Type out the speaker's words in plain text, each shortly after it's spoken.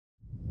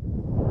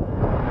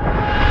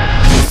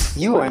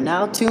You are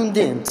now tuned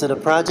in to the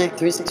Project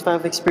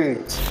 365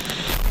 experience.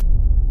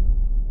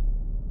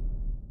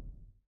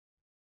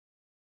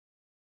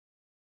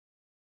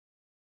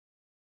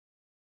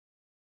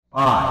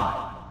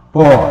 Five,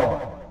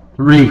 four,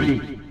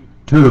 three,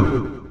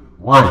 two,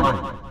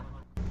 one.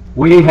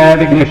 We have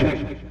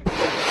ignition.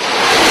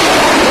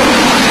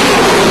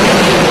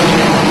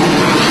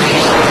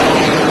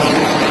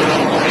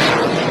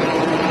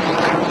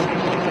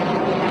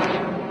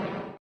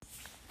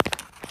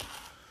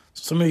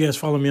 Some of you guys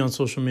follow me on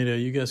social media.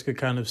 You guys could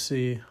kind of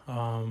see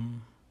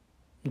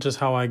just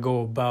how I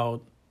go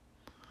about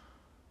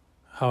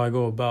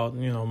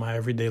my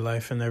everyday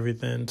life and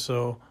everything.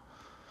 So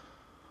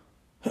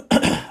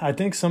I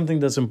think something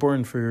that's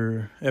important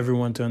for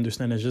everyone to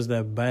understand is just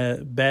that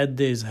bad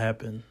days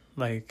happen.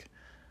 Like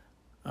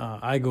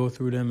I go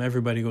through them.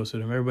 Everybody goes through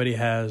them. Everybody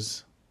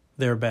has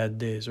their bad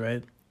days,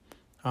 right?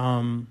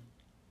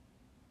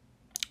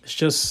 It's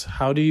just,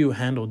 how do you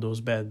handle those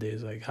bad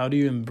days? Like, how do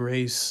you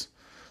embrace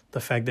the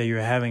fact that you're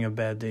having a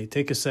bad day?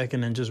 Take a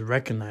second and just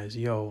recognize,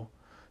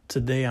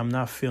 today I'm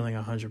not feeling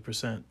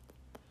 100%.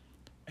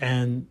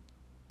 And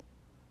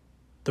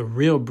the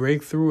real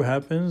breakthrough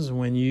happens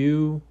when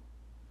you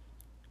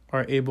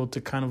are able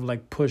to kind of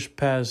like push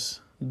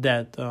past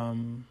that,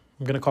 I'm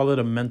going to call it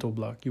a mental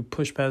block. You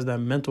push past that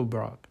mental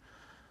block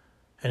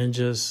and then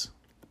just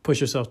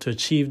push yourself to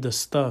achieve the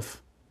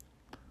stuff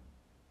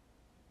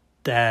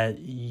that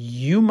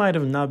you might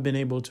have not been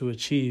able to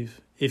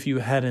achieve if you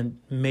hadn't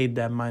made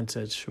that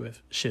mindset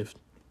shift.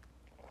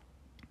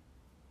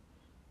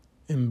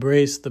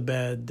 Embrace the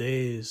bad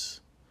days.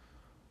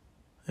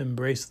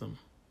 Embrace them.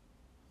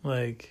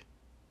 Like,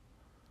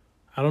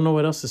 I don't know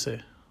what else to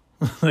say.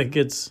 Like,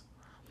 it's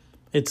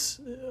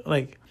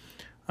like,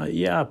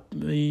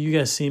 you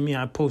guys see me.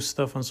 I post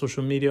stuff on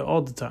social media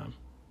all the time.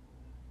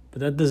 But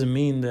that doesn't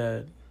mean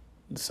that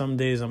some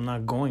days I'm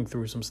not going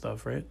through some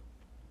stuff, right?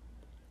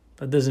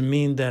 That doesn't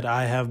mean that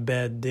I have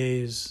bad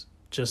days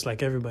just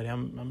like everybody.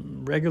 I'm a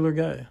regular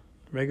guy,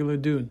 regular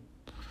dude,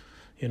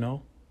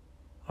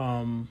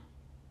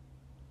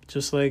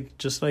 just like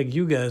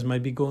you guys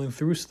might be going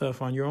through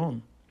stuff on your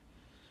own.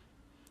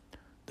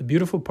 The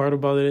beautiful part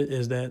about it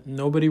is that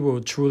nobody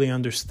will truly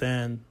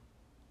understand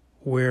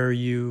where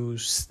you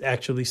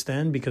actually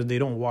stand because they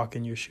don't walk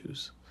in your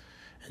shoes.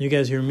 And you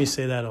guys hear me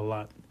say that a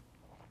lot.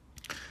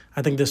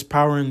 I think there's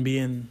power in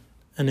being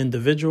an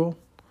individual.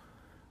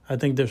 I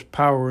think there's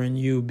power in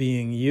you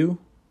being you.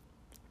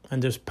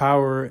 And there's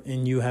power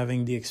in you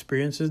having the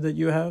experiences that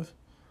you have.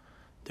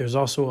 There's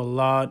also a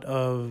lot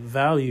of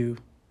value,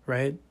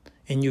 right,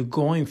 in you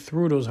going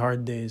through those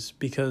hard days,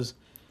 because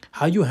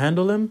how you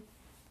handle them,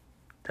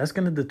 that's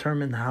going to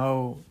determine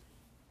how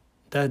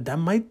that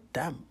might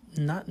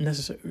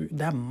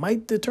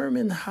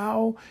determine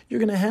how you're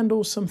going to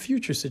handle some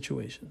future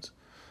situations.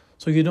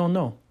 So you don't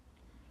know.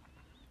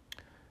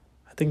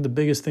 I think the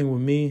biggest thing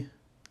with me,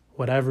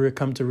 what I've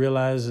come to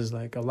realize is,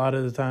 like, a lot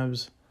of the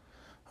times,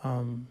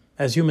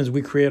 as humans,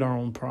 we create our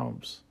own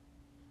problems.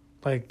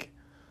 Like,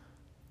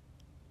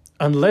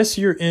 unless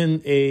you're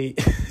in a,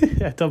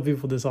 I tell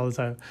people this all the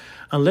time,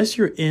 unless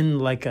you're in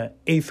like a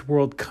 8th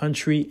world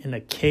country in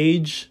a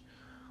cage,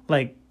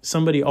 like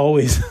somebody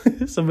always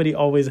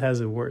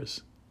has it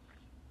worse.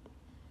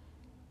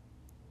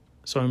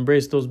 So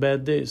embrace those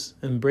bad days.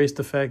 Embrace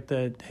the fact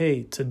that,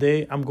 hey,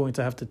 today I'm going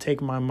to have to take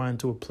my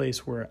mind to a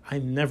place where I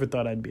never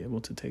thought I'd be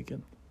able to take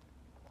it.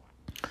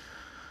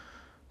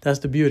 That's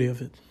the beauty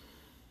of it.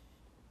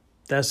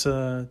 That's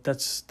the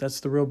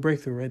real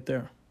breakthrough right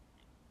there.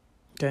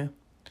 Okay?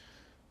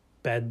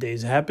 Bad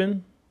days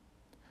happen.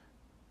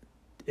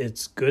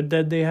 It's good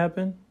that they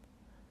happen,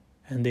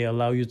 and they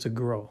allow you to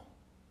grow.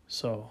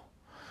 So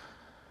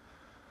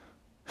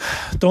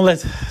don't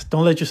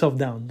let yourself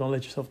down. Don't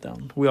let yourself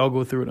down. We all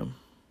go through them.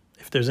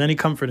 If there's any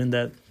comfort in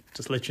that,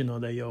 just let you know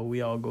that we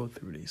all go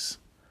through these.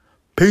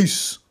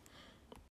 Peace.